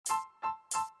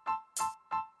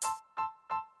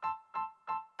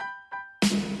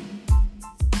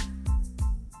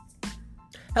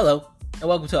Hello, and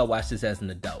welcome to I Watch This as an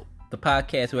Adult, the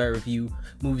podcast where I review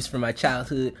movies from my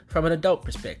childhood from an adult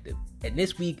perspective. And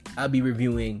this week, I'll be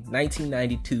reviewing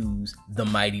 1992's The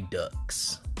Mighty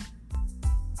Ducks.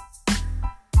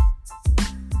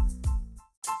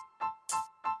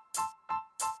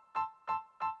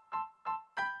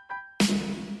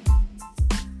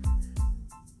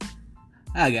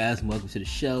 Hi guys, and welcome to the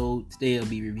show. Today I'll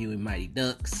be reviewing Mighty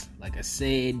Ducks. Like I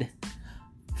said,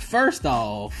 first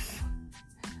off,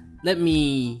 let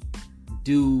me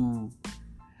do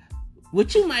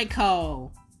what you might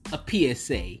call a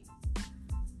PSA.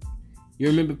 You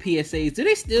remember PSAs? Do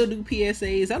they still do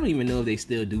PSAs? I don't even know if they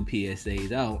still do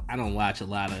PSAs. I don't watch a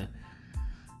lot of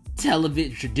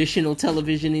traditional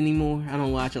television anymore. I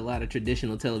don't watch a lot of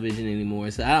traditional television anymore,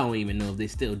 so I don't even know if they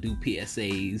still do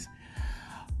PSAs.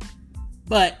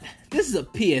 But this is a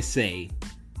PSA.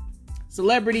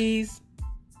 Celebrities,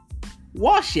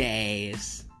 wash your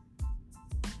ass.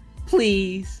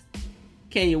 Please.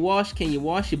 Can you wash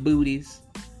your booties?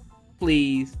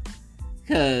 Please.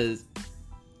 Because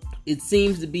it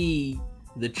seems to be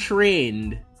the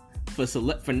trend for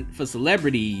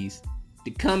celebrities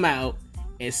to come out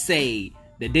and say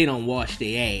that they don't wash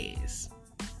their ass.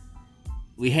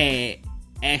 We had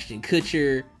Ashton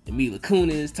Kutcher and Mila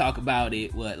Kunis talk about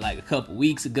it, a couple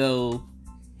weeks ago.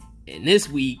 And this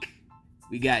week,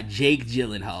 we got Jake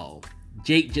Gyllenhaal.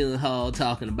 Jake Gyllenhaal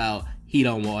talking about he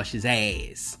don't wash his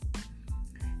ass.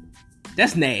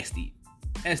 That's nasty.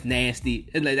 That's nasty.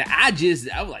 And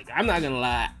I'm not gonna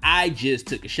lie, I just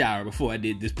took a shower before I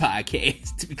did this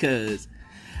podcast because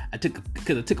I took a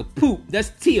poop. That's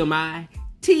TMI.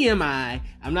 TMI.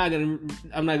 I'm not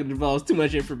gonna divulge too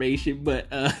much information, but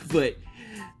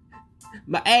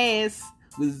my ass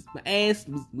was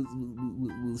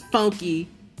funky,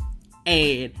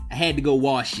 and I had to go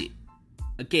wash it.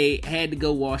 Okay, I had to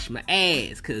go wash my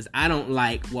ass because I don't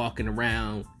like walking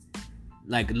around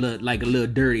like a little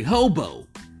dirty hobo.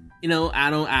 You know,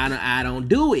 I don't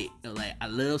do it. Like, I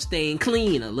love staying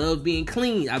clean. I love being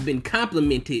clean. I've been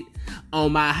complimented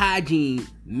on my hygiene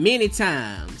many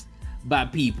times by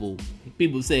people.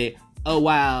 People say, "Oh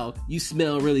wow, you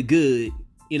smell really good."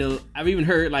 You know, I've even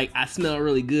heard, I smell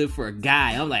really good for a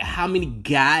guy. I'm like, how many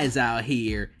guys out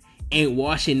here ain't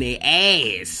washing their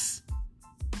ass?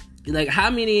 Like, how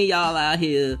many of y'all out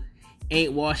here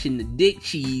ain't washing the dick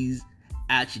cheese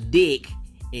out your dick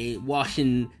and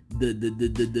washing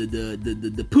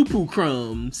the poo-poo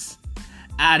crumbs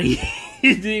out of you?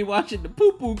 Washing the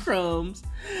poo-poo crumbs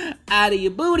out of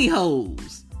your booty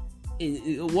holes.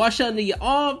 And wash under your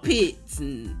armpits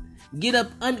and get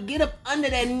up under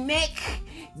that neck.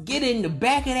 Get in the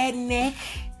back of that neck,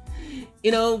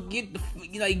 you know.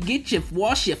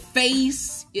 Wash your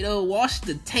face, you know. Wash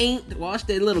the taint, wash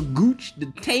that little gooch, the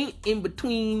taint in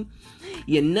between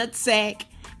your nutsack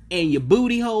and your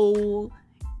booty hole.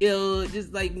 You know,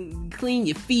 just clean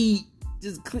your feet,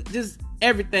 just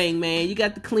everything, man. You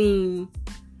got to clean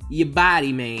your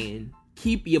body, man.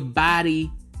 Keep your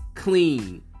body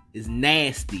clean. It's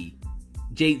nasty.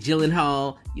 Jake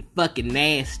Gyllenhaal, you fucking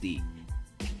nasty.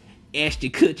 Ashton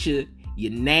Kutcher, you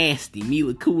nasty.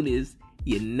 Mila Kunis,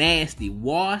 you nasty.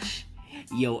 Wash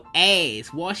your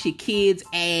ass. Wash your kids'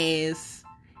 ass.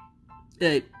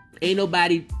 Ain't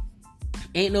nobody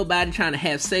trying to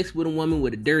have sex with a woman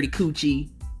with a dirty coochie.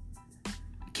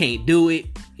 Can't do it.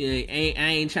 You know, I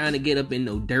ain't trying to get up in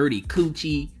no dirty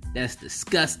coochie. That's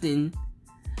disgusting.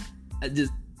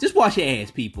 Just wash your ass,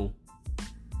 people.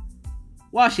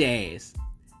 Wash your ass.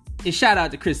 And shout out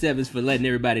to Chris Evans for letting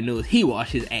everybody know he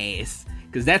washed his ass.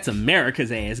 Because that's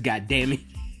America's ass, goddammit.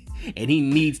 And he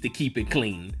needs to keep it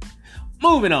clean.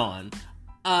 Moving on.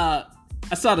 I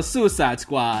saw the Suicide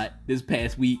Squad this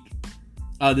past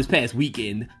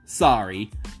weekend.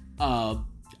 Sorry.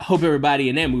 Hope everybody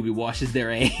in that movie washes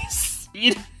their ass.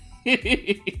 I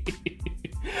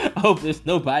hope there's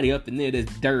nobody up in there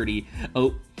that's dirty.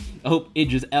 I hope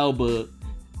Idris Elba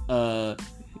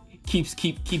keeps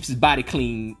his body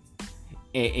clean.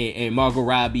 And Margot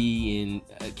Robbie and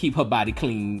keep her body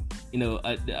clean. You know,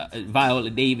 Viola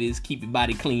Davis, keep your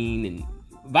body clean. And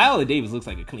Viola Davis looks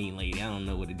like a clean lady. I don't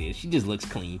know what it is. She just looks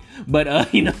clean. But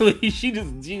she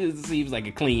just seems like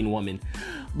a clean woman.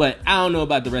 But I don't know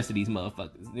about the rest of these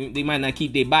motherfuckers. They might not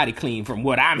keep their body clean from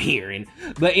what I'm hearing.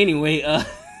 But anyway,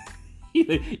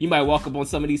 you might walk up on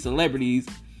some of these celebrities.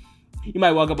 And be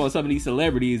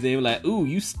like, "Ooh,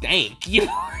 you stank." You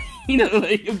know. You know,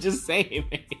 I'm just saying,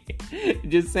 man.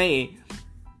 Just saying.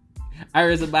 I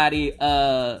heard somebody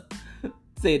say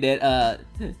that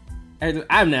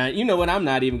I'm not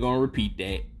even gonna repeat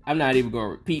that.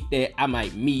 I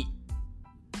might meet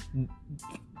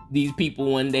these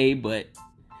people one day, but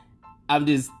I'm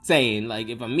just saying, like,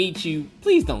 if I meet you,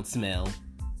 please don't smell.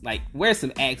 Like, wear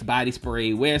some Axe body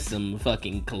spray, wear some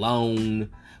fucking cologne,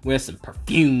 wear some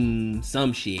perfume,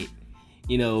 some shit.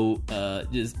 You know,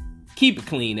 just keep it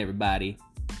clean, everybody.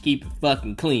 Keep it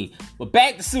fucking clean. But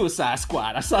back to Suicide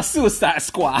Squad. I saw Suicide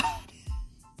Squad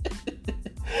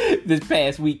this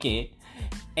past weekend.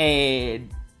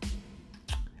 And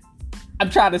I'm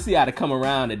trying to see how to come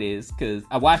around to this, because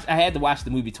I had to watch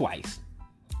the movie twice.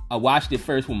 I watched it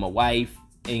first with my wife,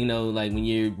 and you know, like when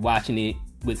you're watching it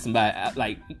with somebody,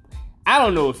 like, I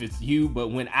don't know if it's you, but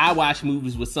when I watch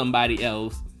movies with somebody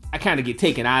else, I kind of get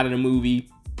taken out of the movie.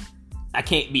 I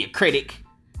can't be a critic.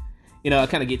 You know, I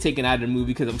kind of get taken out of the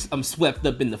movie because I'm swept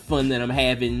up in the fun that I'm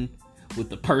having with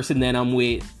the person that I'm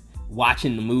with,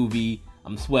 watching the movie.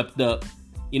 I'm swept up,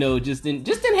 you know, just in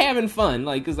having fun.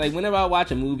 Like, cause like whenever I watch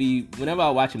a movie with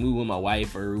my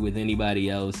wife or with anybody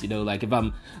else, you know, like if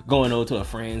I'm going over to a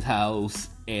friend's house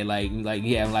and like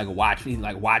having like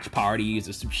watch parties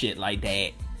or some shit like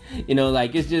that, you know,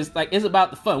 like it's just like, it's about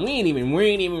the fun. We ain't even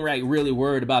like really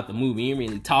worried about the movie. We ain't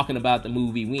really talking about the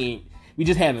movie. We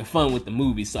just having fun with the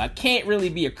movie. So I can't really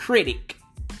be a critic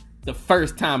the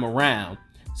first time around.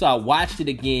 So I watched it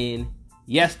again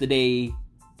yesterday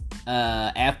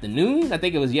afternoon. I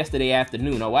think it was yesterday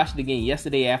afternoon. I watched it again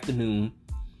yesterday afternoon.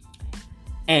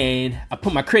 And I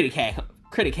put my critic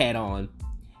hat on.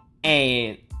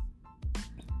 And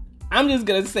I'm just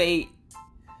going to say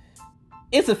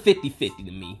it's a 50-50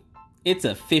 to me. It's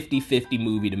a 50-50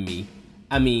 movie to me.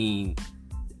 I mean,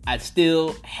 I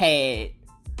still had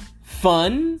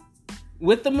fun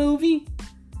with the movie,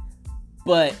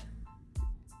 but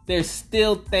there's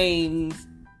still things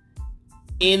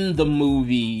in the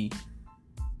movie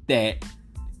that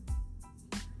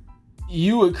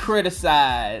you would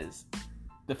criticize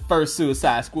the first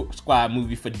Suicide Squad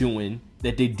movie for doing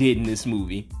that they did in this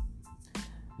movie.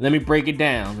 Let me break it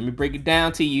down.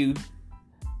 To you.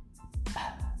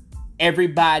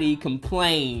 Everybody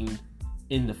complained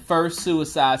in the first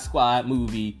Suicide Squad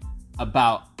movie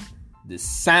about the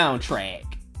soundtrack.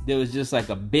 There was just like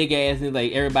a big ass,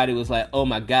 like everybody was like, oh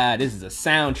my god, this is a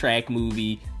soundtrack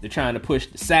movie. They're trying to push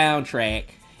the soundtrack.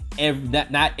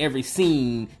 Not every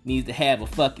scene needs to have a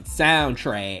fucking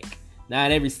soundtrack. Not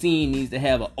every scene needs to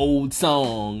have an old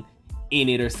song in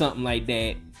it or something like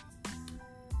that.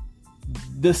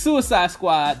 The Suicide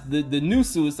Squad, the new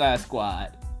Suicide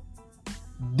Squad,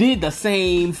 did the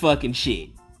same fucking shit.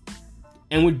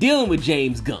 And we're dealing with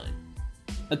James Gunn.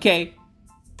 Okay?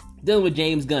 Dealing with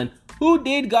James Gunn, who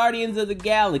did Guardians of the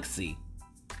Galaxy,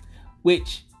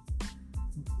 which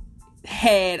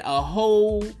had a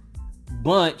whole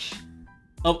bunch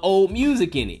of old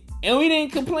music in it. And we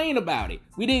didn't complain about it.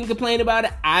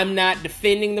 I'm not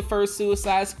defending the first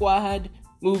Suicide Squad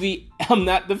movie. I'm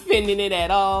not defending it at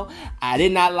all. I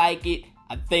did not like it.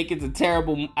 I think it's a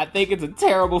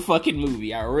terrible fucking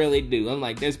movie. I really do. I'm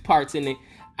like, there's parts in it.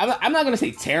 I'm not going to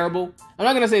say terrible. I'm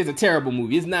not going to say it's a terrible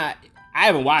movie. It's not. I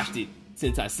haven't watched it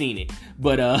since I've seen it.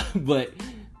 But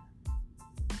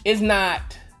it's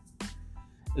not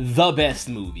the best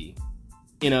movie.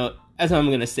 You know, that's what I'm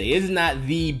going to say. It's not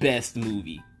the best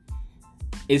movie.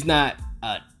 It's not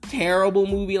a terrible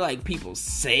movie like people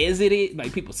say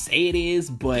it is,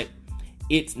 but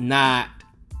it's not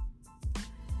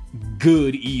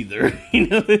good either. You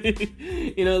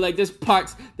know, like there's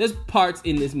parts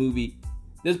in this movie.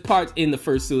 There's parts in the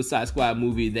first Suicide Squad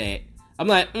movie that I'm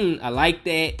like, I like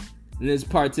that. And there's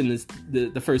parts in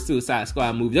the first Suicide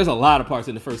Squad movie. There's a lot of parts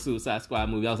in the first Suicide Squad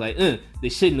movie. I was like, they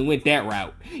shouldn't have went that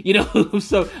route. You know,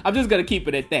 so I'm just gonna keep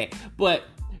it at that. But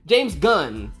James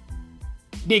Gunn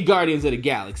did Guardians of the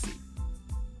Galaxy.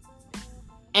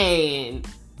 And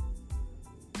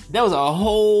there was a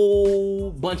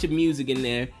whole bunch of music in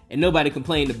there, and nobody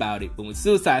complained about it. But when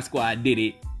Suicide Squad did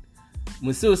it,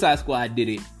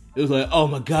 it was like, oh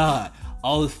my god,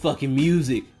 all this fucking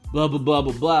music, blah, blah, blah,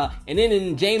 blah, blah. And then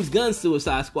in James Gunn's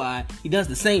Suicide Squad, he does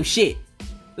the same shit.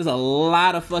 There's a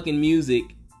lot of fucking music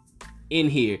in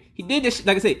here. He did this,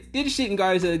 like I said, did the shit in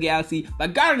Guardians of the Galaxy.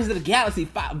 But Guardians of the Galaxy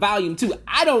Volume 2,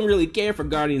 I don't really care for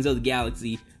Guardians of the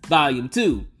Galaxy Volume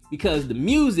 2. Because the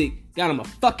music got on my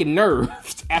fucking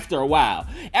nerves after a while.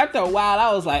 After a while,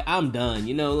 I was like, I'm done.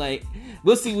 You know, like,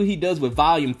 we'll see what he does with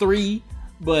Volume 3.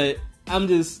 But I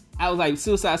was like,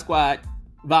 Suicide Squad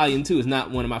Volume 2 is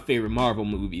not one of my favorite Marvel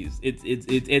movies.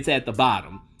 It's at the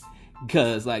bottom.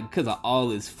 Because of all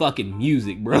this fucking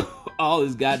music, bro. All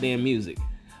this goddamn music.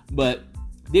 But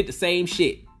did the same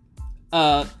shit.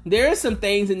 There is some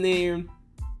things in there.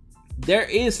 There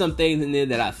is some things in there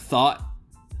that I thought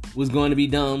was going to be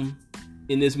dumb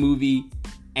in this movie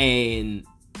and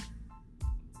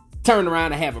turned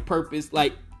around to have a purpose.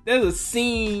 Like, there's a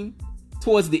scene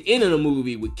towards the end of the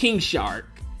movie with King Shark,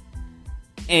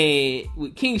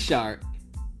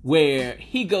 where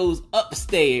he goes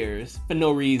upstairs for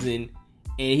no reason,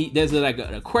 and there's like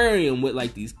an aquarium with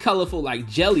like these colorful like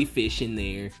jellyfish in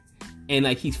there, and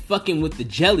like he's fucking with the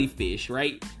jellyfish,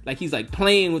 right? Like he's like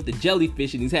playing with the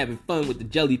jellyfish and he's having fun with the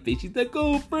jellyfish. He's like,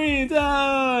 "Oh, friends,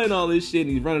 and all this shit.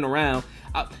 And he's running around.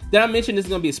 Did I mention this is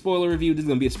gonna be a spoiler review? This is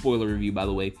gonna be a spoiler review, by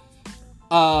the way.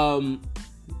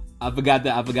 I forgot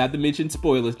to mention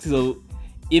spoilers. So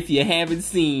if you haven't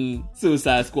seen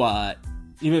Suicide Squad,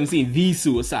 you haven't seen The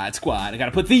Suicide Squad, I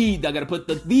gotta put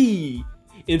the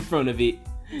in front of it,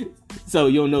 so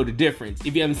you'll know the difference.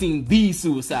 If you haven't seen The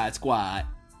Suicide Squad,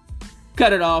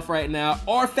 cut it off right now,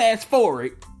 or fast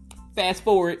forward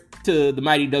to the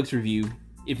Mighty Ducks review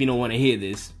if you don't want to hear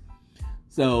this.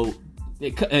 So,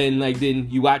 and like then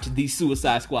you watch The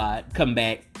Suicide Squad, come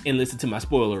back and listen to my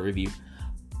spoiler review.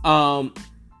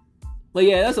 But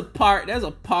yeah, there's a part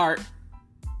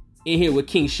in here with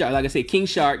King Shark. Like I said, King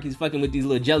Shark, he's fucking with these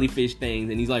little jellyfish things,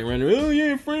 and he's like running, "Oh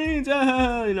yeah, friends,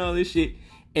 and all this shit."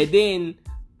 And then,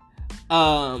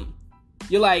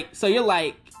 you're like,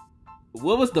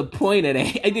 what was the point of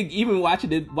that? I think even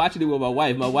watching it with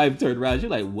my wife turned around. She's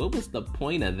like, "What was the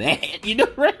point of that?" You know,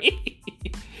 right?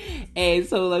 And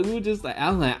so like we were just like, I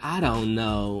was like, I don't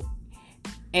know.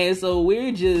 And so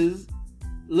we're just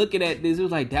looking at this. It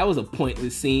was like that was a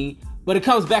pointless scene, but it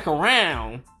comes back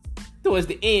around towards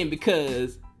the end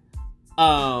because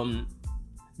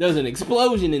there's an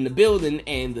explosion in the building,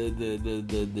 and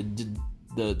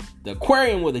the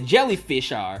aquarium where the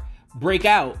jellyfish are break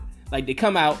out. Like they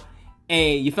come out,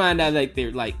 and you find out like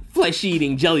they're like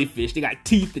flesh-eating jellyfish. They got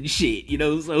teeth and shit, you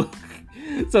know.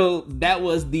 So that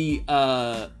was the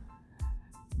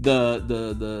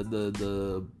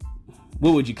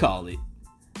what would you call it?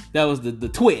 That was the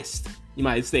twist, you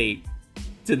might say,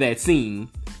 to that scene.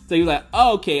 So you're like,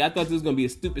 oh, okay, I thought this was gonna be a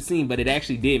stupid scene, but it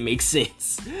actually did make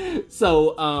sense.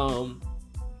 So,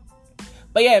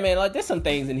 but yeah, man, like there's some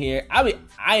things in here. I mean,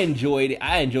 I enjoyed it.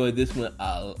 I enjoyed this one.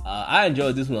 I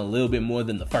enjoyed this one a little bit more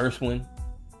than the first one.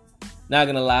 Not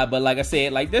gonna lie, but like I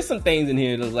said, like there's some things in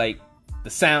here that like the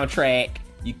soundtrack.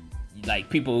 You like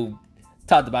people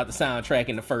talked about the soundtrack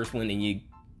in the first one, and you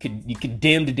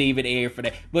condemned David Ayer for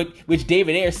that, but which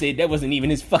David Ayer said that wasn't even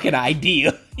his fucking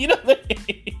idea. You know,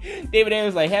 David Ayer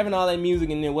was like, having all that music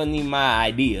in there wasn't even my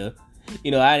idea.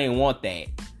 You know, I didn't want that.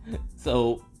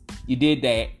 So you did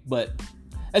that, but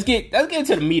let's get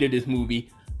into the meat of this movie.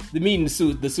 The meat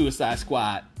of the Suicide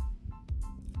Squad.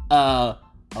 A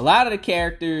lot of the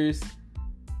characters,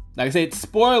 like I said,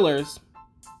 spoilers.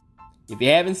 If you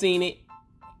haven't seen it,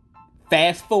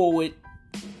 fast forward.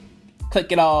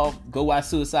 Click it off, go watch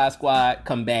Suicide Squad,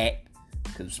 come back,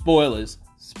 because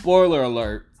spoiler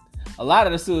alert, a lot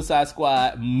of the Suicide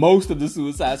Squad, most of the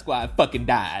Suicide Squad fucking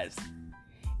dies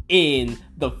in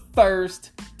the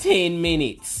first 10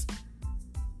 minutes.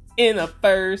 In the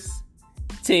first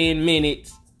 10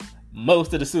 minutes,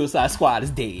 most of the Suicide Squad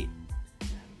is dead.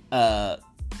 The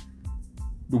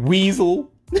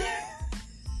Weasel.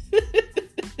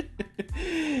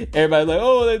 Everybody's like,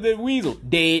 oh, the Weasel,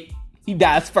 dead. He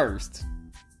dies first.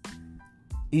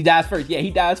 Yeah, he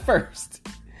dies first.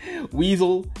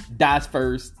 Weasel dies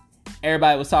first.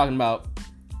 Everybody was talking about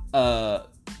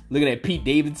looking at Pete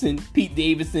Davidson. Pete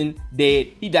Davidson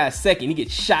dead. He dies second. He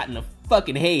gets shot in the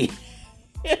fucking head.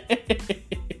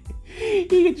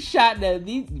 He gets shot in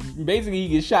he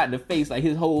gets shot in the face. Like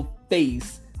his whole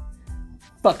face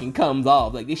fucking comes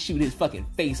off. Like they shoot his fucking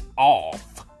face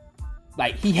off.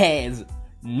 Like he has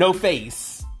no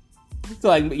face. So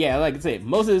like, yeah, like I said,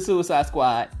 most of the Suicide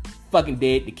Squad fucking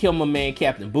dead. To kill my man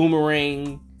Captain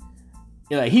Boomerang.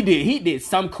 You know, like he did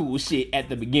some cool shit at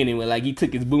the beginning where like he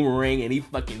took his boomerang and he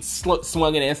fucking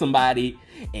swung it at somebody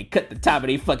and cut the top of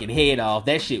their fucking head off.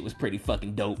 That shit was pretty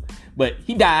fucking dope. But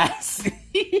he dies.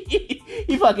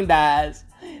 He fucking dies.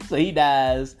 So he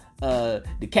dies. The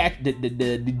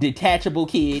detachable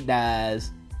kid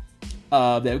dies.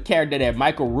 The character that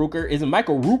Michael Rooker, is it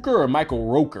Michael Rooker or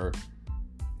Michael Roker?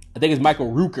 I think it's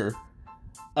Michael Rooker.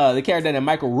 The character that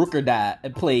Michael Rooker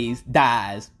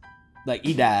dies. Like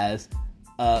he dies.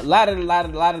 A lot of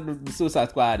the Suicide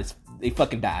Squad they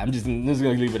fucking die. I'm just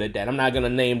gonna leave it at that. I'm not gonna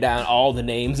name down all the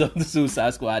names of the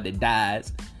Suicide Squad that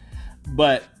dies.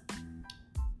 But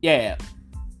yeah.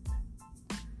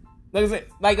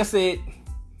 Like I said,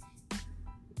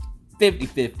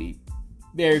 50-50.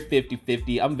 Very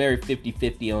 50-50. I'm very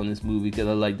 50-50 on this movie because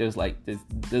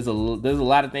there's a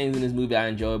lot of things in this movie I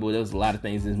enjoy, but there's a lot of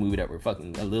things in this movie that were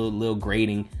fucking a little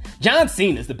grating. John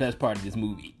Cena is the best part of this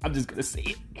movie. I'm just gonna say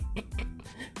it.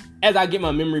 As I get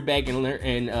my memory back and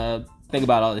think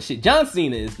about all this shit. John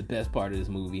Cena is the best part of this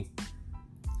movie.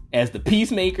 As the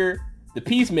Peacemaker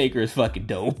is fucking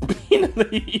dope.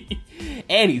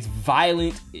 And he's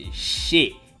violent as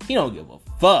shit. He don't give a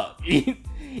fuck. He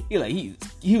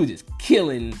was just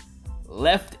killing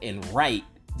left and right.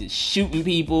 Just shooting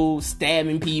people,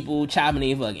 stabbing people, chopping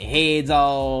their fucking heads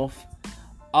off.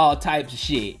 All types of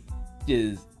shit.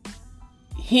 Just,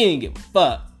 he didn't give a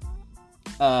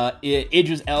fuck.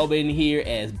 Idris Elba in here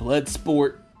as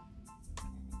Bloodsport.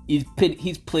 He's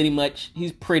pretty much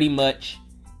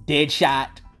Deadshot.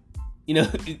 You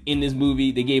know, in this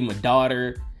movie, they gave him a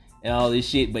daughter and all this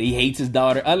shit, but he hates his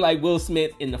daughter. Unlike Will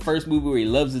Smith in the first movie where he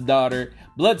loves his daughter,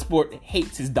 Bloodsport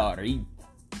hates his daughter.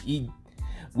 He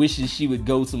wishes she would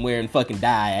go somewhere and fucking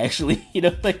die, actually. You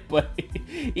know, like, but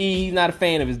he's not a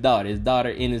fan of his daughter. His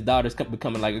daughter's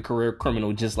becoming like a career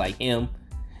criminal just like him.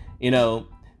 You know,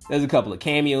 there's a couple of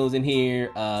cameos in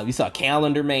here. We saw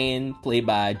Calendar Man, played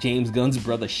by James Gunn's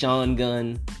brother, Sean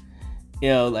Gunn. You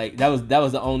know, like, that was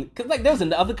the only... Because, like, there was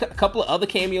a couple of other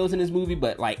cameos in this movie,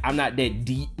 but, like, I'm not that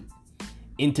deep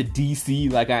into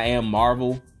DC like I am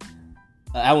Marvel.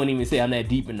 I wouldn't even say I'm that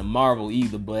deep into Marvel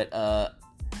either, but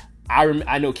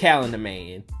I know Calendar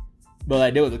Man. But,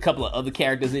 like, there was a couple of other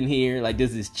characters in here. Like,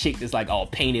 there's this chick that's, like, all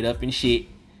painted up and shit.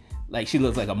 Like, she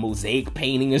looks like a mosaic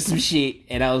painting or some shit.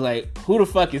 And I was like, who the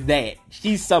fuck is that?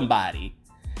 She's somebody.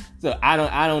 So, I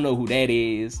don't know who that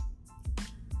is.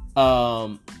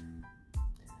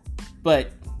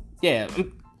 But yeah,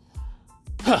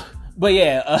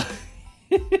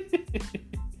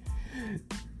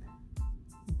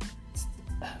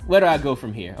 where do I go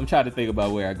from here? I'm trying to think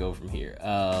about where I go from here.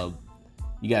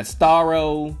 You got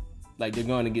Starro, like they're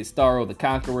going to get Starro the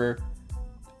Conqueror.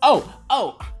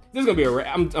 Oh, this is gonna be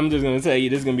I'm just gonna tell you,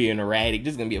 this is gonna be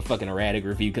a fucking erratic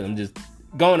review because I'm just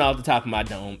going off the top of my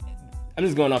dome. I'm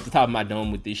just going off the top of my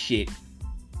dome with this shit.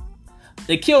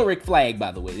 They kill Rick Flag,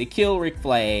 by the way. They kill Rick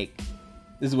Flag.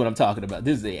 This is what I'm talking about.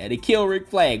 They kill Rick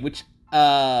Flag, which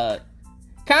kind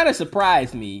of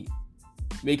surprised me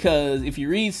because if you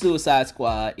read Suicide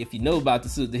Squad, if you know about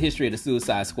the history of the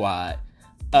Suicide Squad,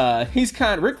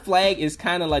 Rick Flag is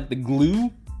kind of like the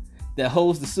glue that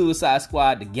holds the Suicide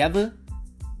Squad together.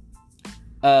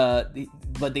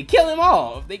 But they kill him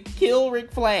off. They kill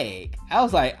Rick Flag. I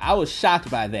was shocked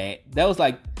by that. That was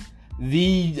like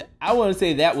I want to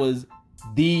say that was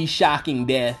the shocking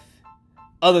death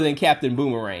other than Captain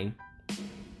Boomerang.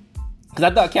 Because I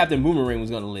thought Captain Boomerang was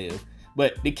going to live.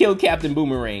 But they killed Captain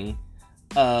Boomerang.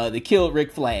 They killed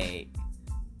Rick Flag.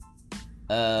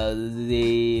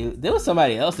 There was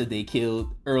somebody else that they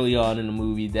killed early on in the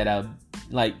movie that I'm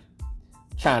like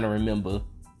trying to remember.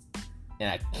 And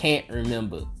I can't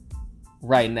remember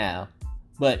right now.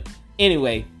 But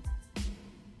anyway.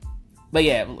 But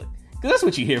yeah, look. Because that's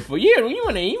what you're here for. You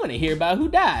want to hear about who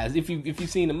dies. If you've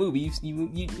seen the movie,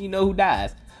 you know who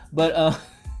dies. But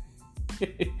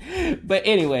but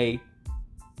anyway.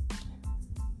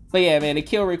 But yeah, man, they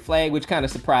kill Rick Flag, which kind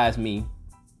of surprised me.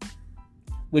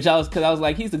 Because I was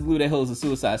like, he's the glue that holds the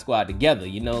Suicide Squad together.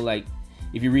 You know, like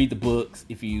if you read the books,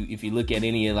 if you look at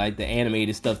any of like the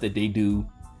animated stuff that they do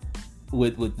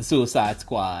with the Suicide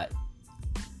Squad.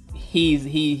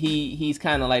 He's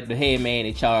kind of like the head man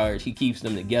in charge. He keeps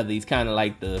them together. He's kind of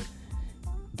like the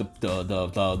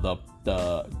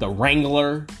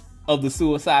wrangler of the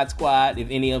Suicide Squad. If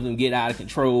any of them get out of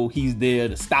control, he's there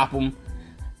to stop them.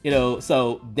 You know,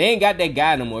 so they ain't got that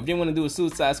guy no more. If they want to do a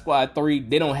Suicide Squad 3,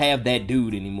 they don't have that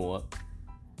dude anymore.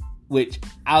 Which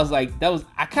I was like,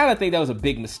 I kind of think that was a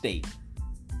big mistake.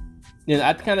 You know,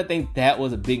 I kind of think that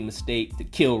was a big mistake to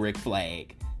kill Rick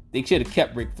Flag. They should have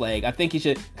kept Rick Flag. I think he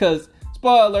should, because,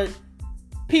 spoiler alert,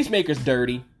 Peacemaker's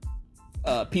dirty.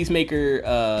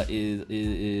 Peacemaker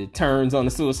is turns on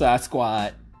the Suicide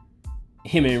Squad.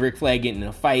 Him and Rick Flag get in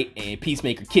a fight, and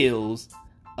Peacemaker kills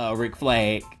Rick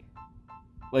Flag.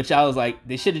 Which I was like,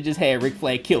 they should have just had Rick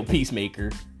Flag kill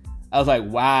Peacemaker. I was like,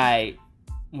 why?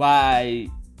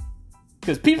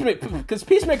 Because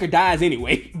Peacemaker dies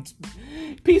anyway.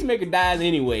 Peacemaker dies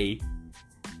anyway.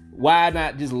 Why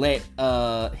not just let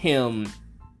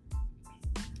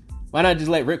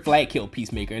Rick Flag kill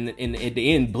Peacemaker? And at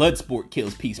the end, Bloodsport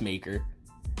kills Peacemaker.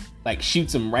 Like,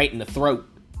 shoots him right in the throat.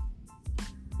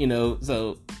 You know,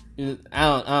 so I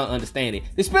don't understand it.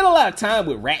 They spent a lot of time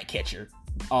with Ratcatcher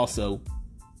also.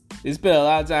 They spent a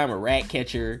lot of time with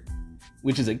Ratcatcher,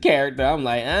 which is a character. I'm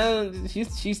like,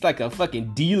 she's like a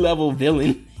fucking D-level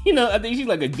villain. You know, I think she's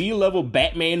like a D-level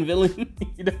Batman villain.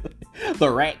 You know, the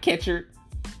Ratcatcher.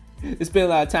 They spent a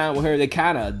lot of time with her. They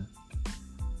kind of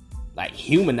like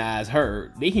humanize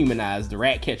her. They humanized the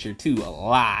Ratcatcher too a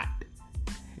lot.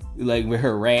 like with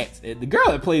her rats. The girl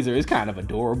that plays her is kind of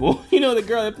adorable. The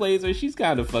girl that plays her, she's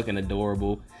kind of fucking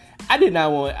adorable. I did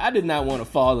not want to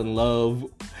fall in love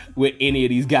with any of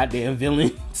these goddamn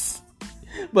villains,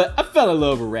 but I fell in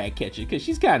love with Ratcatcher because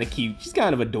she's kind of cute. She's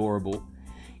kind of adorable.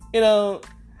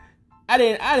 I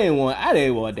didn't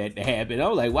want that to happen. I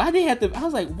was like, why they have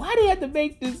to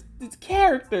make this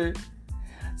character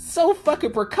so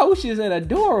fucking precocious and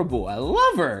adorable? I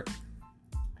love her.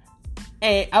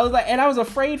 And I was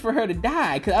afraid for her to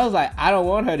die because I was like, I don't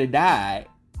want her to die.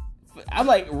 I'm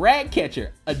like,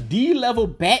 Ratcatcher, a D-level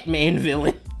Batman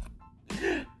villain.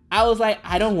 I was like,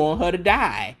 I don't want her to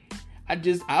die.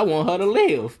 I want her to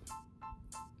live.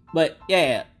 But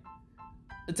yeah,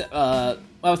 I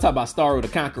was talking about Starro the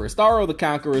Conqueror. Starro the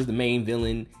Conqueror is the main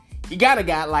villain. You gotta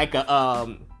got like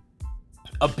a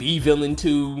B villain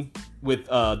too with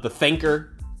the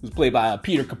Thinker, who's played by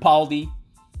Peter Capaldi.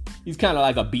 He's kind of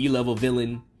like a B-level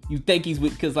villain. You think he's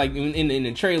with, because like in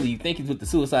the trailer, you think he's with the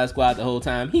Suicide Squad the whole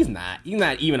time. He's not. He's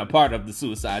not even a part of the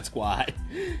Suicide Squad.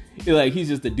 He's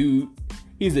just a dude.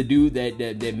 He's a dude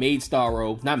that made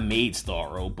Starro. Not made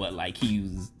Starro, but like he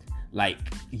was like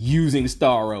using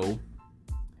Starro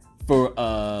for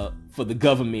the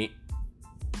government,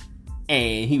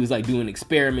 and he was like doing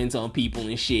experiments on people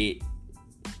and shit.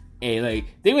 And like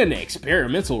they were in the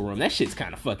experimental room. That shit was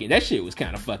kind of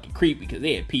fucking creepy because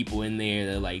they had people in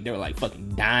there that they were like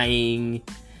fucking dying,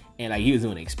 and like he was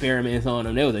doing experiments on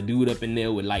them. There was a dude up in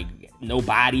there with like no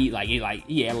body,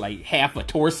 he had like half a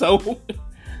torso,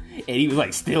 and he was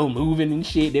like still moving and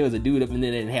shit. There was a dude up in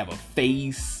there that didn't have a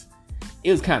face.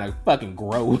 It was kind of fucking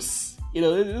gross. It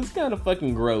was kind of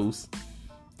fucking gross.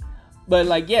 But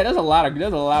like, yeah, there's a lot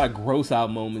of gross out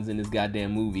moments in this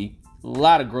goddamn movie. A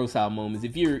lot of gross out moments.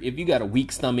 If you got a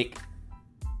weak stomach,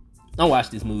 don't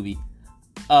watch this movie.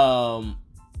 Harley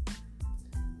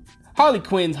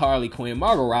Quinn's Harley Quinn.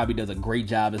 Margot Robbie does a great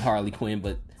job as Harley Quinn,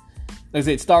 but like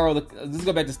I said, let's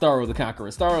go back to Starro the Conqueror.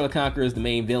 Starro the Conqueror is the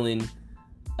main villain.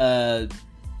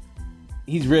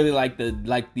 He's really like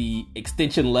the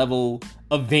extension level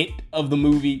event of the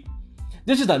movie.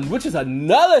 Which is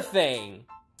another thing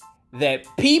that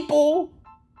people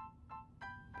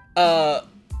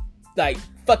like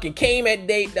fucking came at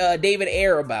David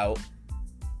Ayer about,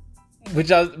 which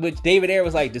David Ayer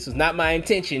was like, this was not my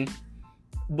intention.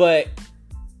 But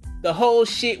the whole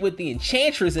shit with the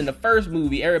Enchantress in the first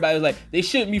movie, everybody was like, they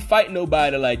shouldn't be fighting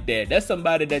nobody like that. That's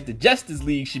somebody that the Justice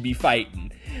League should be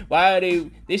fighting. Why are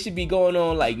they should be going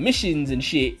on like missions and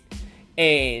shit.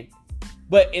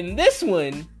 But in this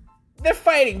one, they're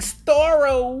fighting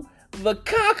Starro the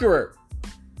Conqueror,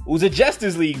 who's a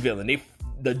Justice League villain.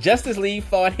 The Justice League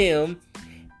fought him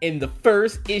in the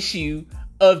first issue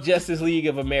of Justice League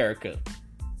of America.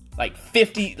 Like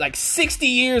 60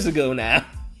 years ago now.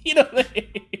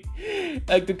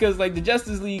 Like, because like the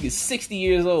Justice League is 60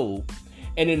 years old.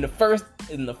 And in the first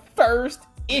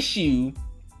issue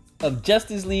of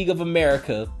Justice League of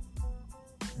America,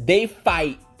 they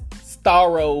fight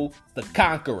Starro the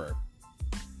Conqueror.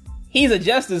 He's a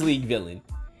Justice League villain.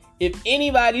 If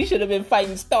anybody should have been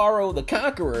fighting Starro the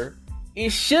Conqueror,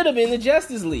 it should have been the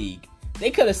Justice League.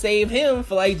 They could have saved him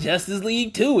for like Justice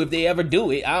League 2 if they ever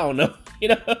do it. I don't know,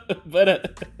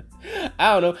 but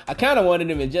I don't know. I kind of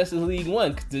wanted him in Justice League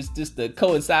 1 just to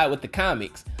coincide with the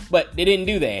comics, but they didn't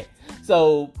do that.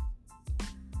 So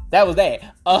that was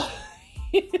that.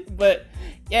 But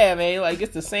yeah, man, like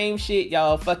it's the same shit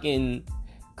y'all fucking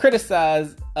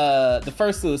criticize the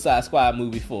first Suicide Squad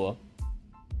movie for.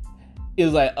 It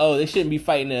was like, oh, they shouldn't be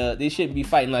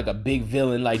fighting like a big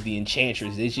villain like the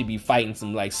Enchantress. They should be fighting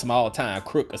some like small time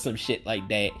crook or some shit like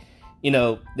that.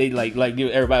 They like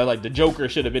give everybody like the Joker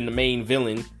should have been the main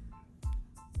villain.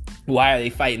 Why are they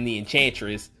fighting the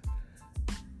Enchantress?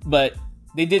 But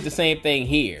they did the same thing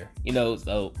here,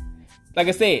 so like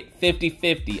I said,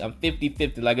 50-50. I'm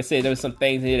 50-50. Like I said, there were some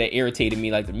things here that irritated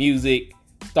me, like the music,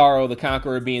 Starro the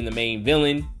Conqueror being the main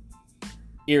villain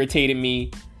irritated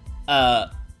me.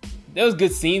 There was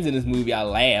good scenes in this movie. I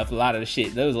laughed. There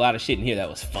was a lot of shit in here that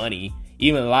was funny.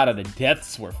 Even a lot of the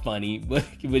deaths were funny, but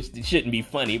which shouldn't be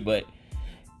funny. But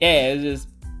yeah, it's just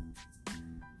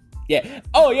yeah.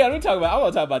 Oh yeah, I want to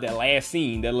talk about that last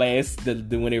scene. When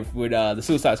the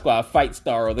Suicide Squad fight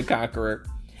Starro the Conqueror,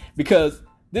 because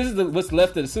this is what's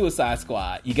left of the Suicide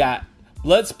Squad. You got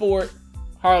Bloodsport,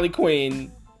 Harley Quinn,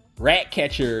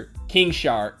 Ratcatcher, King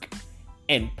Shark,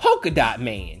 and Polka Dot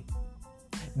Man.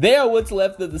 They're what's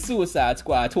left of the Suicide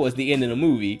Squad towards the end of the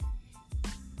movie.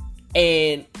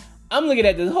 And I'm looking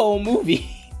at this whole movie.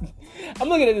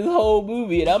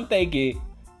 And I'm thinking,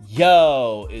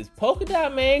 yo, is Polka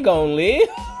Dot Man gonna live?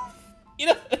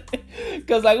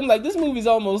 Cause like I'm like, this movie's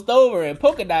almost over and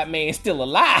Polka Dot Man's still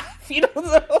alive. You know,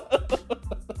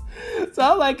 so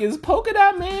I'm like, is Polka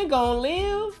Dot Man gonna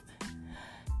live?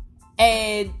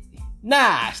 And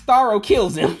nah, Starro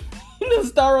kills him.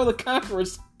 Starro the Conqueror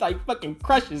like fucking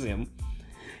crushes him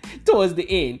towards the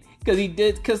end.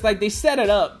 Cause like they set it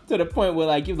up to the point where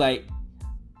like you like,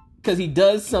 cause he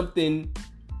does something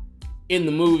in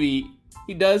the movie.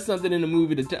 He does something in the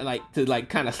movie to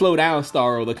kind of slow down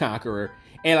Starro the Conqueror,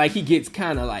 and like he gets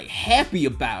kind of like happy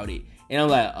about it. And I'm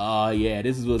like, oh yeah,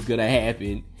 this is what's gonna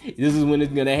happen. This is when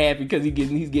it's gonna happen, because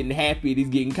he's getting happy and he's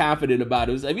getting confident about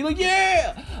it. So he's like,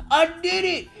 yeah, I did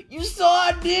it. You saw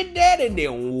I did that, and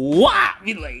then whop,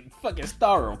 he like fucking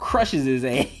Starro crushes his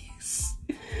ass.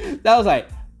 That was like,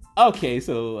 okay,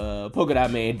 so Polka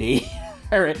Dot Man dead.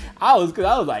 I was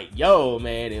like, yo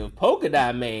man, if Polka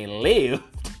Dot Man lived,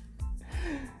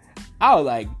 I was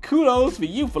like, kudos for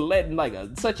you for letting like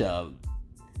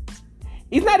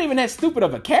he's not even that stupid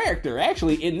of a character.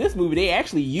 Actually, in this movie, they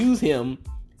actually use him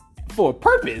for a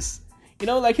purpose. You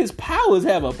know, like his powers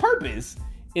have a purpose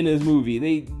in this movie.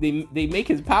 They make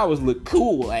his powers look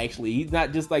cool, actually. He's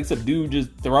not just like some dude just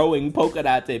throwing polka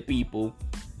dots at people.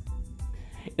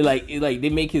 Like they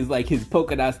make his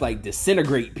polka dots like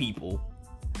disintegrate people.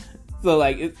 So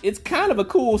like it's kind of a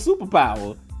cool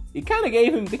superpower. They kind of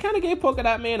gave Polka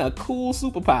Dot Man a cool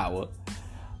superpower.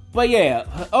 But yeah,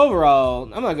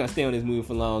 overall, I'm not gonna stay on this movie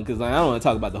for long because I don't want to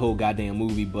talk about the whole goddamn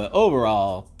movie. But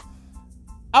overall,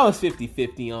 I was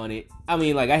 50-50 on it. I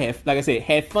mean, like I said,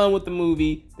 had fun with the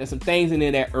movie. There's some things in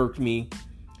there that irked me.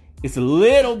 It's a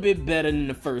little bit better than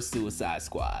the first Suicide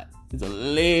Squad. It's a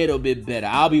little bit better.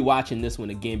 I'll be watching this one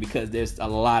again because there's a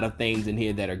lot of things in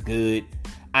here that are good.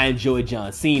 I enjoyed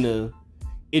John Cena.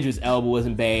 Idris Elba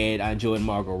wasn't bad. I enjoyed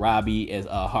Margot Robbie as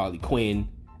Harley Quinn.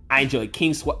 I enjoyed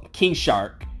King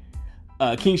Shark.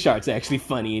 King Shark's actually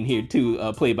funny in here too,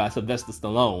 played by Sylvester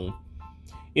Stallone.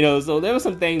 You know, so there were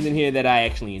some things in here that I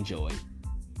actually enjoyed.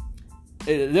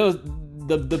 There was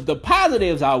the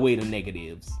positives outweigh the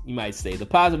negatives. You might say the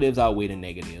positives outweigh the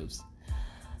negatives.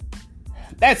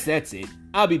 That's it.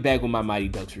 I'll be back with my Mighty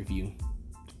Ducks review.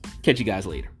 Catch you guys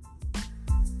later.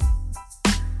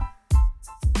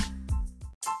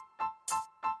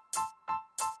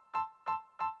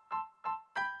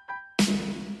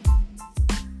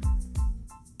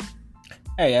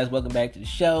 Hey guys, welcome back to the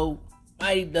show.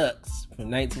 Mighty Ducks from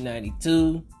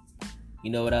 1992. You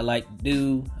know what I like to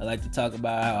do? I like to talk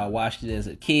about how I watched it as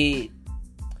a kid.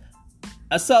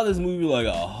 I saw this movie like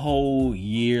a whole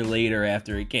year later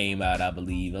after it came out, I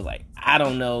believe. I was like, I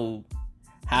don't know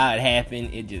how it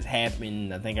happened. It just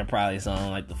happened. I think I probably saw it on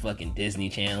like the fucking Disney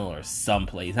Channel or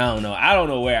someplace. I don't know. I don't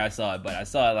know where I saw it, but I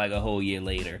saw it like a whole year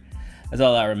later. That's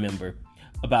all I remember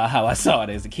about how I saw it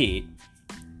as a kid.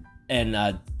 And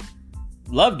I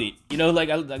loved it. You know, like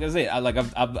I said,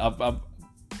 I've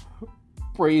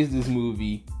praised this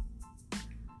movie.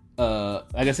 Like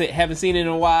I said, haven't seen it in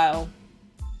a while.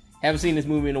 Haven't seen this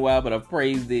movie in a while, but I've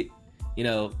praised it. You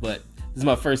know, but this is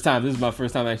my first time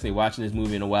actually watching this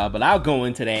movie in a while. But I'll go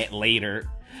into that later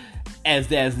as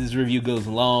this review goes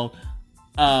along.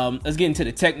 Let's get into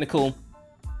the technical.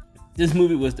 This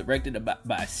movie was directed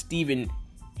by Stephen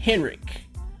Henrik,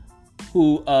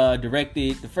 who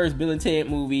directed the first Bill and Ted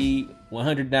movie,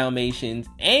 100 Dalmatians,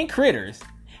 and Critters.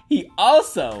 He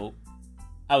also,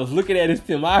 I was looking at his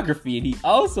filmography, and he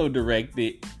also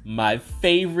directed my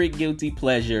favorite guilty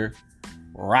pleasure,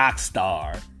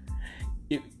 Rockstar.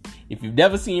 If you've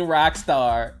never seen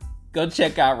Rockstar, go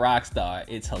check out Rockstar.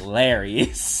 It's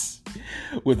hilarious.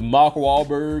 With Mark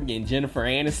Wahlberg and Jennifer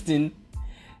Aniston.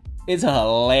 It's a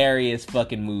hilarious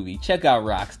fucking movie. Check out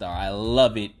Rockstar. I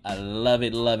love it. I love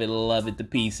it to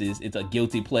pieces. It's a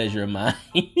guilty pleasure of mine.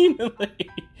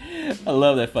 I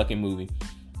love that fucking movie.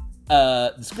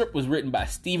 The script was written by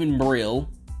Stephen Brill.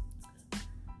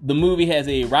 The movie has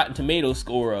a Rotten Tomatoes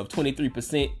score of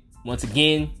 23%. Once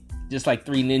again, just like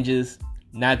Three Ninjas,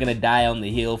 not gonna die on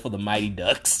the hill for the Mighty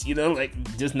Ducks. You know,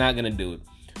 like, just not gonna do it.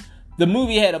 The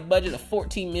movie had a budget of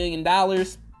 $14 million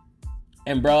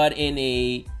and brought in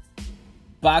a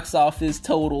box office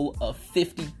total of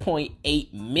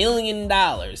 $50.8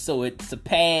 million. So it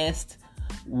surpassed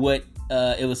what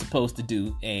it was supposed to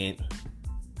do. And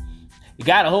it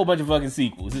got a whole bunch of fucking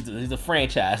sequels. It's a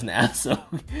franchise now. So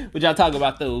we're y'all talk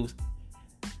about those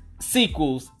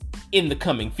sequels in the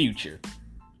coming future.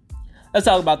 Let's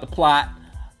talk about the plot.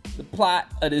 The plot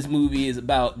of this movie is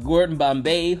about Gordon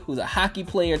Bombay, who's a hockey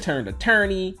player turned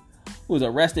attorney, who was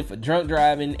arrested for drunk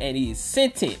driving, and he's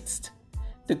sentenced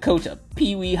to coach a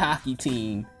pee-wee hockey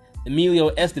team. Emilio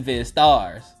Estevez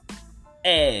stars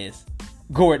as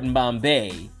Gordon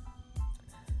Bombay.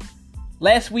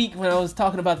 last week when I was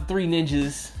talking about the Three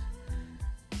Ninjas,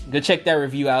 go check that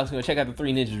review out. Go check out the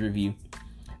Three Ninjas review.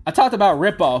 I talked about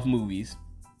rip-off movies.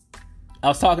 I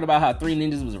was talking about how Three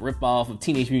Ninjas was a rip-off of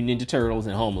Teenage Mutant Ninja Turtles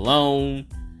and Home Alone.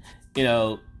 You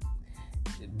know,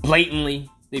 they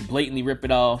blatantly rip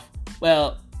it off.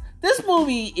 Well, this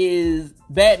movie is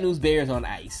Bad News Bears on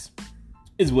ice,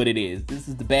 is what it is. This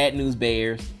is the Bad News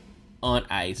Bears on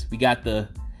ice. We got the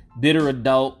bitter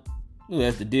adult who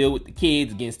has to deal with the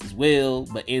kids against his will,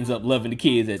 but ends up loving the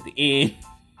kids at the end.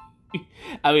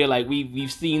 I mean, like,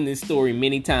 we've seen this story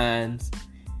many times.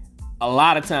 A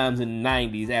lot of times in the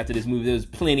 90s after this movie, there was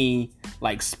plenty,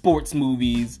 like, sports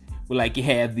movies where, like, you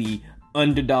have the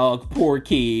underdog poor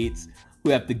kids who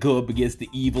have to go up against the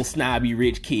evil, snobby,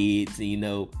 rich kids, you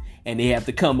know, and they have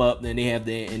to come up and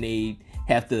they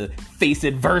have to face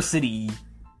adversity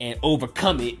and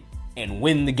overcome it and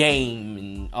win the game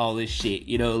and all this shit,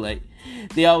 you know, like,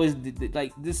 they always,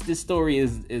 like, this story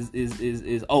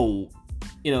is old,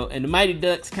 you know, and the Mighty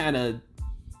Ducks kind of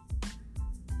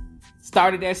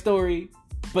started that story,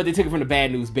 but they took it from the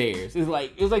Bad News Bears. It was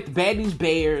like the Bad News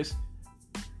Bears.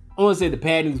 I want to say the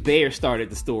Bad News Bears started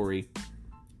the story.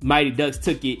 Mighty Ducks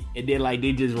took it and then, like,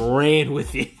 they just ran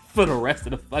with it for the rest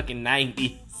of the fucking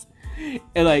 90s.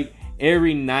 And, like,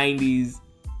 every 90s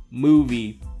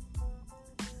movie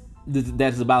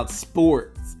that's about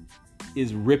sports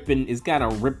is kind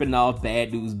of ripping off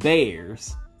Bad News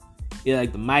Bears. Yeah,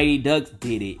 like the Mighty Ducks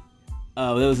did it.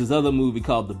 There was this other movie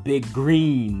called The Big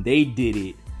Green. They did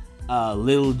it.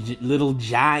 Little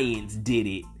Giants did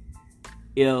it.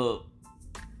 You know,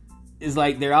 it's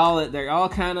like they're all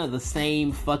kind of the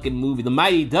same fucking movie. The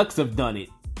Mighty Ducks have done it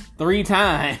 3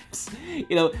 times.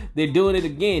 You know, they're doing it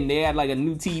again. They had like a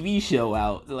new TV show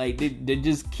out. Like they're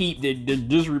just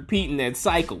repeating that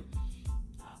cycle.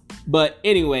 But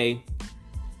anyway,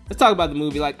 let's talk about the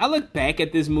movie. Like, I look back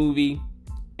at this movie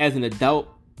as an adult,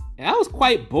 and I was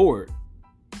quite bored.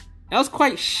 I was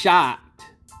quite shocked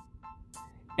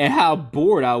at how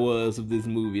bored I was of this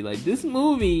movie. Like, this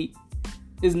movie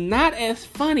is not as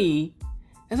funny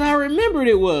as I remembered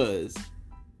it was.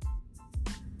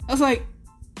 I was like,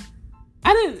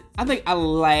 I think I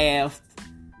laughed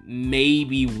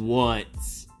maybe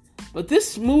once. But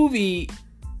this movie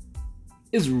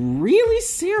is really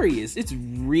serious. It's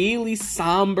really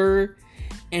somber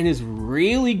and it's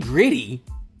really gritty.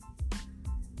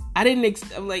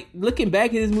 Like, looking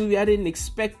back at this movie, I didn't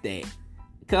expect that.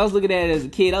 Because I was looking at it as a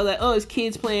kid. I was like, oh, it's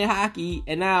kids playing hockey.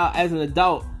 And now, as an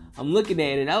adult, I'm looking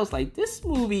at it. I was like, this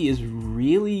movie is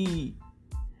really,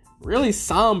 really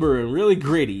somber and really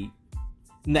gritty.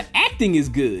 And the acting is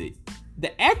good.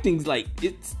 The acting's like,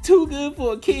 it's too good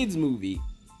for a kid's movie.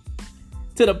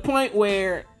 To the point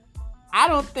where I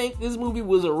don't think this movie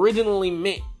was originally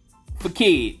meant for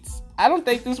kids. I don't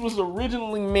think this was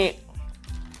originally meant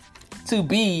to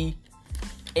be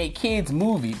a kid's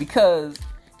movie, because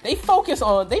they focus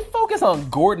on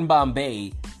Gordon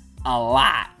Bombay a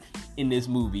lot in this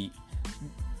movie.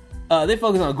 They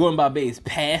focus on Gordon Bombay's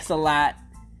past a lot,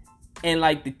 and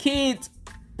like the kids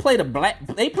play the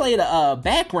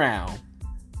background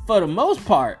for the most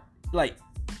part, like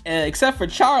except for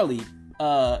Charlie,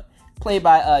 played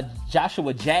by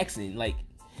Joshua Jackson. Like,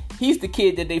 he's the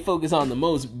kid that they focus on the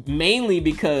most, mainly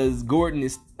because Gordon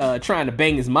is trying to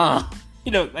bang his mom.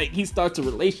 You know, like, he starts a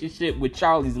relationship with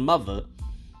Charlie's mother.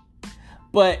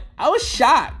 But I was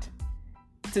shocked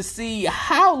to see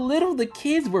how little the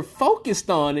kids were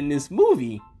focused on in this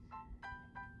movie.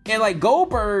 And like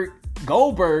Goldberg,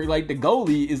 like the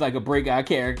goalie, is like a breakout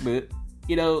character.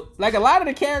 You know, like a lot of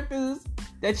the characters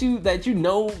that you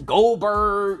know,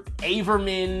 Goldberg,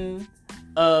 Averman,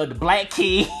 the black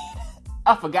kid,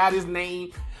 I forgot his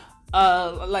name.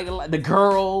 Like the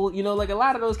girl, you know, like a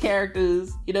lot of those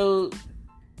characters, you know,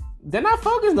 they're not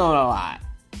focused on a lot.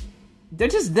 They're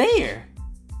just there.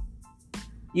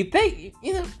 You think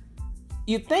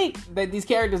that these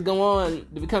characters go on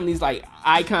to become these like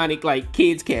iconic like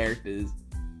kids characters.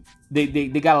 They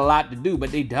got a lot to do,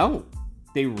 but they don't.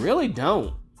 They really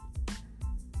don't.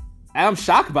 And I'm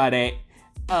shocked by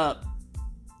that.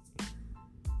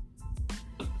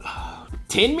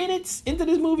 10 minutes into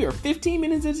this movie, or 15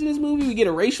 minutes into this movie, we get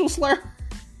a racial slur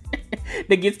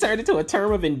that gets turned into a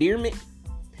term of endearment.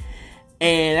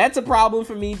 And that's a problem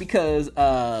for me because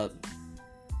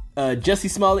Jussie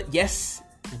Smollett, yes,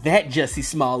 that Jussie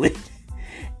Smollett,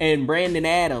 and Brandon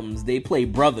Adams, they play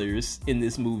brothers in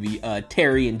this movie,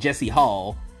 Terry and Jesse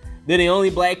Hall. They're the only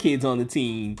black kids on the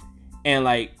team, and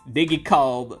like they get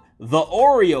called the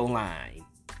Oreo line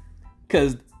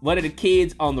because one of the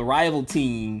kids on the rival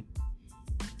team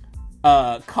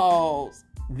calls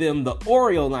them the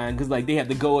Oreo line because like they have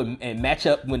to go and match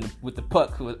up when the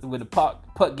puck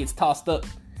gets tossed up,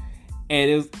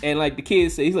 and like the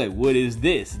kids say, he's like, what is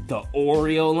this, the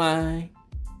Oreo line?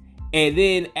 And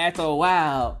then after a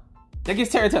while, that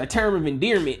gets turned into a term of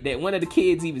endearment that one of the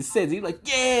kids even says. He's like,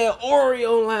 yeah,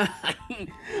 Oreo line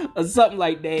or something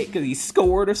like that because he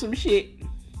scored or some shit.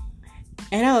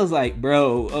 And I was like,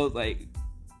 bro,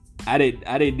 I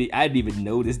didn't even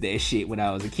notice that shit when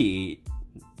I was a kid.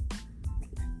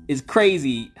 It's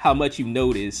crazy how much you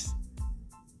notice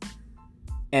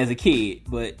as a kid,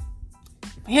 but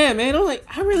yeah, man, I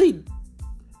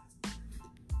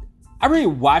really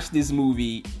watched this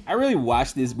movie. I really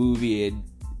watched this movie and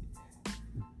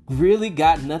really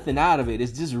got nothing out of it.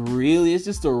 It's just a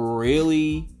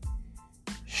really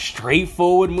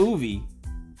straightforward movie.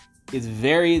 It's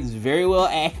very well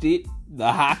acted.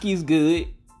 The hockey's good,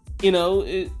 but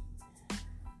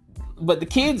the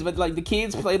kids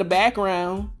play the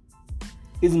background.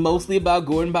 It's mostly about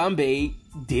Gordon Bombay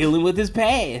dealing with his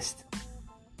past.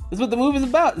 That's what the movie's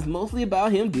about. It's mostly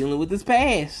about him dealing with his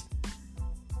past.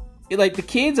 The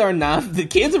kids are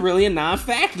really a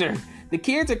non-factor. The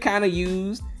kids are kind of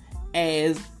used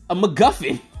as a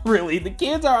MacGuffin, really. The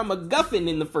kids are a MacGuffin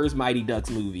in the first Mighty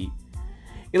Ducks movie.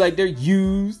 They're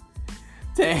used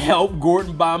to help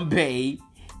Gordon Bombay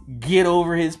get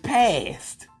over his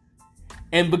past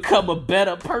and become a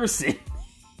better person.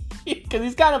 Because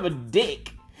he's kind of a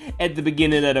dick at the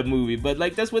beginning of the movie. But,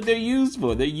 that's what they're used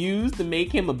for. They're used to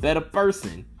make him a better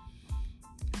person.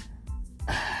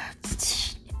 I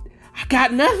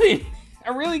got nothing.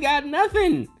 I really got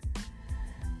nothing.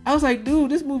 I was like,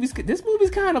 dude, this movie's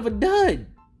kind of a dud.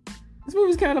 This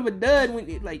movie's kind of a dud when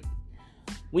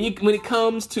it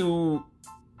comes to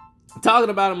talking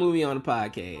about a movie on a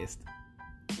podcast.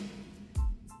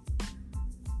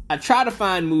 I try to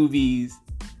find movies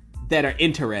that are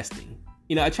interesting.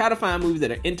 I try to find movies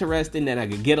that are interesting that I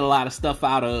can get a lot of stuff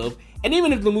out of. And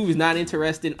even if the movie's not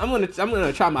interesting, I'm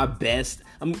gonna try my best.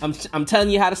 I'm telling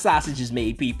you how the sausage is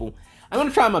made, people. I'm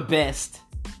gonna try my best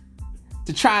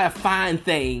to try to find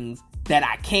things that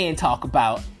I can talk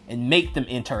about and make them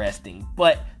interesting.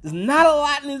 But there's not a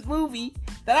lot in this movie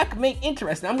that I can make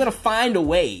interesting. I'm gonna find a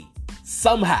way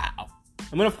somehow.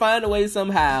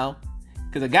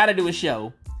 Because I gotta do a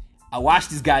show. I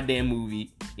watched this goddamn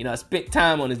movie. I spent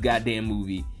time on this goddamn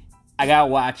movie. I gotta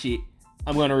watch it.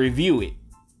 I'm gonna review it.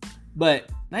 But,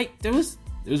 there was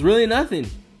really nothing.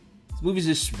 This movie's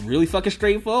just really fucking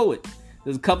straightforward.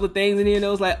 There's a couple of things in here that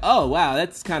was like, oh, wow,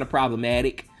 that's kind of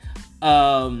problematic.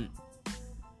 That's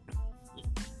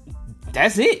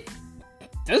it.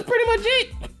 That's pretty much it.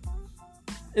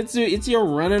 It's your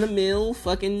run-of-the-mill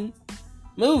fucking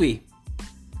movie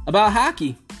about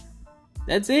hockey.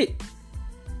 That's it.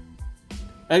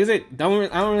 Like I said, I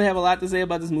don't really have a lot to say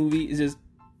about this movie. It's just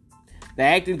the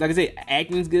acting. Like I said,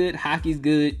 acting's good, hockey's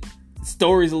good. The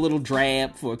story's a little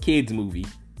drab for a kids movie.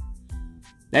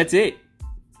 That's it.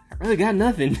 I really got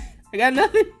nothing. I got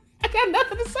nothing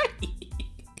to say.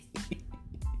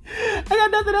 I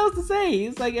got nothing else to say.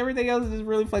 It's like everything else is just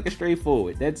really fucking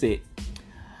straightforward. That's it.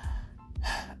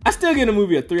 I still give the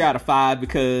movie a 3 out of 5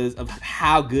 because of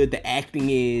how good the acting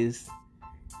is.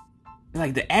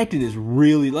 The acting is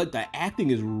really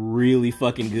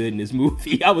fucking good in this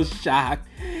movie. I was shocked.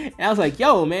 And I was like,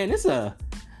 yo, man, this is a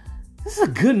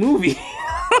good movie.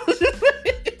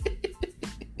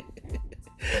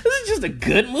 This is just a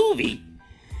good movie.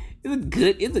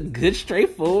 It's a good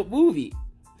straightforward movie.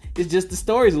 It's just the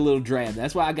story's a little drab.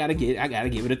 That's why I gotta give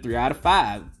it a 3 out of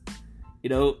 5. I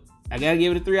gotta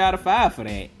give it a 3 out of 5 for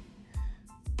that.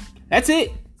 That's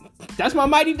it. That's my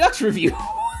Mighty Ducks review.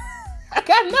 I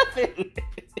got nothing.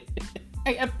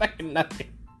 I got fucking nothing.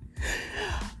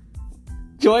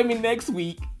 Join me next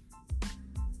week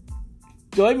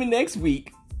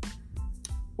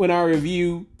when I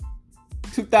review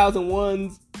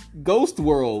 2001's Ghost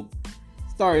World,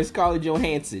 starring Scarlett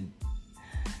Johansson.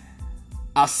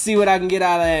 I'll see what I can get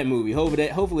out of that movie.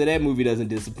 Hopefully that movie doesn't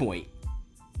disappoint.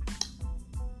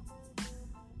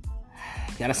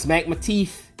 Gotta smack my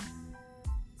teeth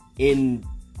in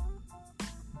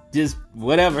just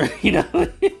whatever,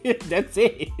 That's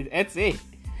it.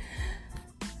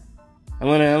 I'm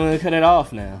gonna cut it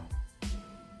off now.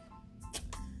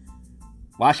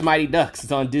 Watch Mighty Ducks.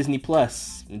 It's on Disney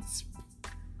Plus. It's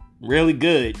really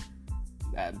good.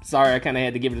 I'm sorry, I kind of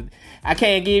had to give it. I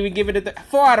can't even give it a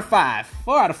 4 out of 5.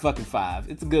 4 out of fucking 5.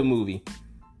 It's a good movie.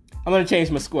 I'm gonna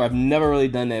change my score. I've never really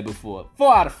done that before.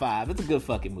 4 out of 5. It's a good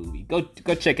fucking movie. Go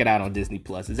check it out on Disney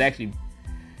Plus. It's actually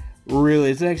a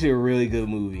really good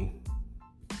movie.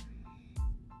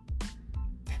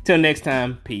 Till next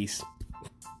time, peace.